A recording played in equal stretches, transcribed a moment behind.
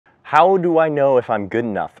How do I know if I'm good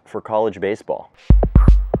enough for college baseball?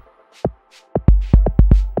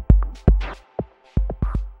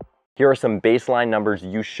 Here are some baseline numbers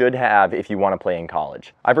you should have if you want to play in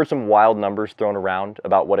college. I've heard some wild numbers thrown around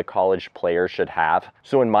about what a college player should have.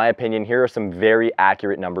 So in my opinion, here are some very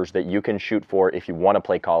accurate numbers that you can shoot for if you want to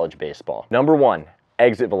play college baseball. Number one,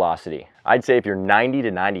 exit velocity. I'd say if you're 90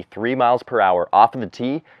 to 93 miles per hour off of the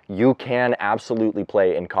tee, you can absolutely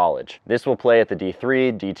play in college. This will play at the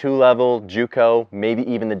D3, D2 level, JUCO, maybe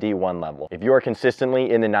even the D1 level. If you are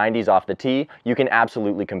consistently in the 90s off the tee, you can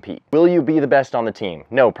absolutely compete. Will you be the best on the team?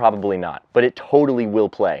 No, probably not, but it totally will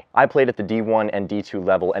play. I played at the D1 and D2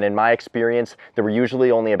 level, and in my experience, there were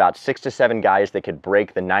usually only about 6 to 7 guys that could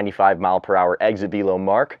break the 95 mile per hour exit velo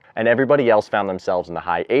mark, and everybody else found themselves in the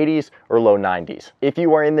high 80s or low 90s. If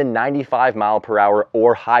you are in the 95 mile per hour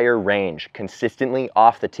or higher range consistently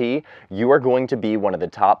off the tee, you are going to be one of the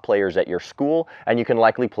top players at your school, and you can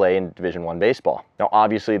likely play in Division I baseball. Now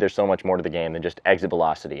obviously there's so much more to the game than just exit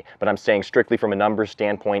velocity, but I'm saying strictly from a numbers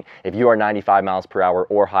standpoint, if you are 95 miles per hour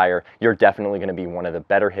or higher, you're definitely going to be one of the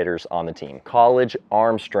better hitters on the team. College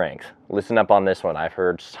arm strength. Listen up on this one. I've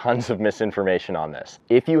heard tons of misinformation on this.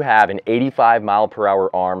 If you have an 85 mile per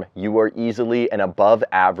hour arm, you are easily an above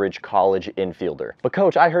average college infielder. But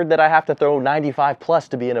coach, I heard that I have to throw 95 plus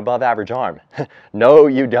to be an above average arm. No,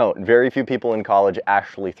 you don't. Very few people in college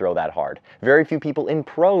actually throw that hard. Very few people in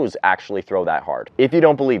pros actually throw that hard. If you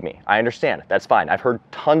don't believe me, I understand. That's fine. I've heard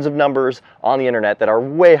tons of numbers on the internet that are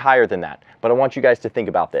way higher than that. But I want you guys to think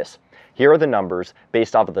about this. Here are the numbers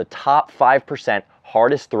based off of the top 5%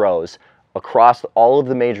 hardest throws across all of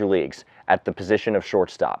the major leagues at the position of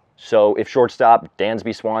shortstop. So if shortstop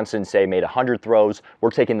Dansby Swanson, say, made 100 throws,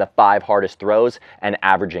 we're taking the 5 hardest throws and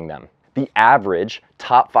averaging them. The average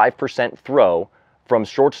top 5% throw from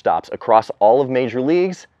shortstops across all of major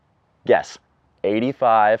leagues, guess,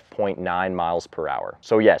 85.9 miles per hour.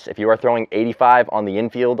 So yes, if you are throwing 85 on the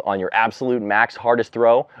infield on your absolute max hardest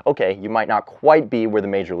throw, okay, you might not quite be where the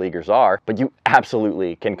major leaguers are, but you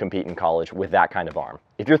absolutely can compete in college with that kind of arm.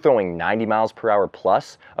 If you're throwing 90 miles per hour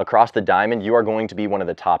plus across the diamond, you are going to be one of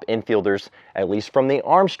the top infielders, at least from the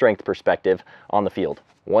arm strength perspective, on the field.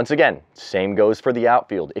 Once again, same goes for the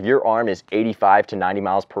outfield. If your arm is 85 to 90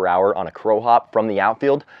 miles per hour on a crow hop from the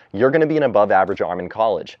outfield, you're going to be an above average arm in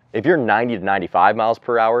college. If you're 90 to 95 miles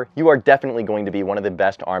per hour, you are definitely going to be one of the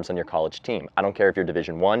best arms on your college team. I don't care if you're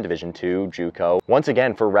Division I, Division II, JUCO. Once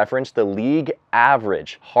again, for reference, the league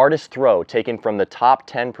average hardest throw taken from the top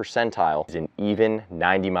 10 percentile is an even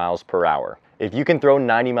 90 miles per hour. If you can throw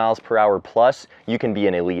 90 miles per hour plus, you can be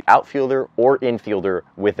an elite outfielder or infielder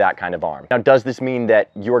with that kind of arm. Now, does this mean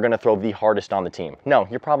that you're going to throw the hardest on the team? No,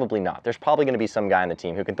 you're probably not. There's probably going to be some guy on the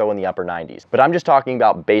team who can throw in the upper 90s. But I'm just talking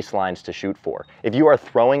about baselines to shoot for. If you are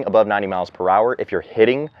throwing above 90 miles per hour, if you're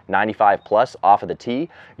hitting 95 plus off of the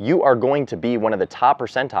tee, you are going to be one of the top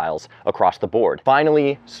percentiles across the board.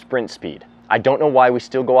 Finally, sprint speed. I don't know why we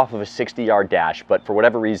still go off of a 60-yard dash, but for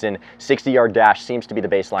whatever reason, 60-yard dash seems to be the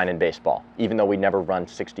baseline in baseball, even though we never run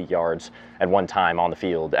 60 yards at one time on the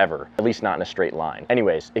field ever, at least not in a straight line.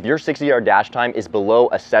 Anyways, if your 60-yard dash time is below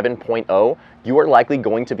a 7.0, you are likely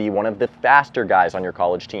going to be one of the faster guys on your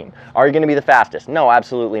college team. Are you going to be the fastest? No,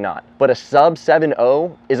 absolutely not. But a sub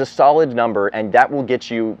 7.0 is a solid number, and that will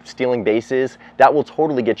get you stealing bases. That will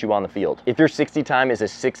totally get you on the field. If your 60 time is a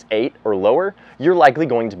 6.8 or lower, you're likely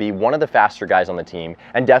going to be one of the faster guys on the team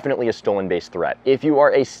and definitely a stolen base threat. If you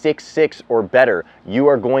are a 6.6 or better, you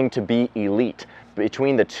are going to be elite.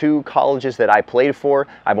 Between the 2 colleges that I played for,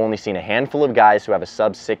 I've only seen a handful of guys who have a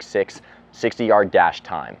sub 6.6 60-yard dash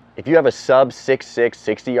time. If you have a sub 6.6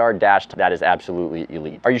 60-yard dash, that is absolutely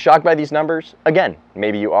elite. Are you shocked by these numbers? Again,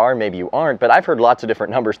 maybe you are, maybe you aren't, but I've heard lots of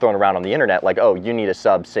different numbers thrown around on the internet like, oh, you need a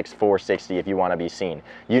sub 6.4 60 if you want to be seen.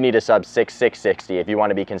 You need a sub 6.6 60 if you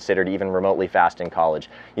want to be considered even remotely fast in college.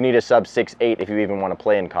 You need a sub 6.8 if you even want to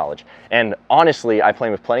play in college. And honestly, I play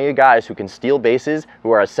with plenty of guys who can steal bases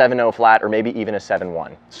who are a 7.0 flat or maybe even a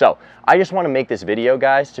 7.1. So I just want to make this video,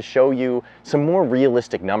 guys, to show you some more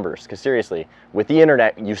realistic numbers, because seriously, with the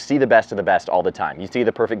internet, you see the best of the best all the time. You see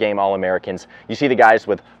the perfect game All-Americans. You see the guys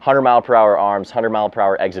with 100 mile per hour arms, 100 mile per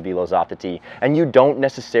hour exit velos off the tee, and you don't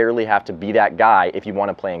necessarily have to be that guy if you want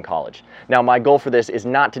to play in college. Now, my goal for this is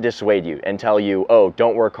not to dissuade you and tell you, oh,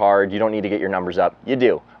 don't work hard, you don't need to get your numbers up. You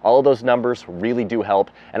do. All of those numbers really do help,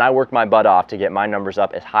 and I worked my butt off to get my numbers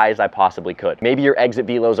up as high as I possibly could. Maybe your exit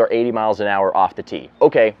velos are 80 miles an hour off the tee.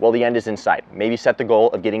 Okay, well, the end is in sight. Maybe set the goal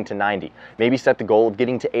of getting to 90. Maybe set the goal of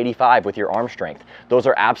getting to 85 with your arm strength. Those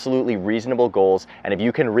are absolutely reasonable goals, and if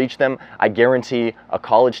you can reach them, I guarantee a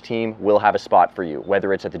college team will have a spot for you,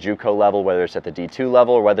 whether it's at the JUCO level, whether it's at the D2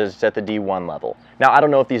 level, or whether it's at the D1 level. Now, I don't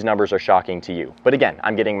know if these numbers are shocking to you, but again,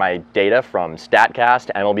 I'm getting my data from StatCast,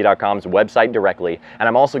 MLB.com's website directly, and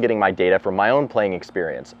I'm also getting my data from my own playing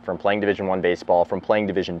experience, from playing Division I baseball, from playing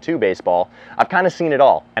Division II baseball. I've kind of seen it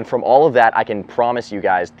all, and from all of that, I can promise you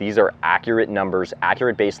guys these are accurate numbers,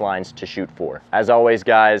 accurate baselines to shoot for. As always,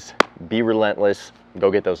 guys, be relentless,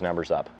 go get those numbers up.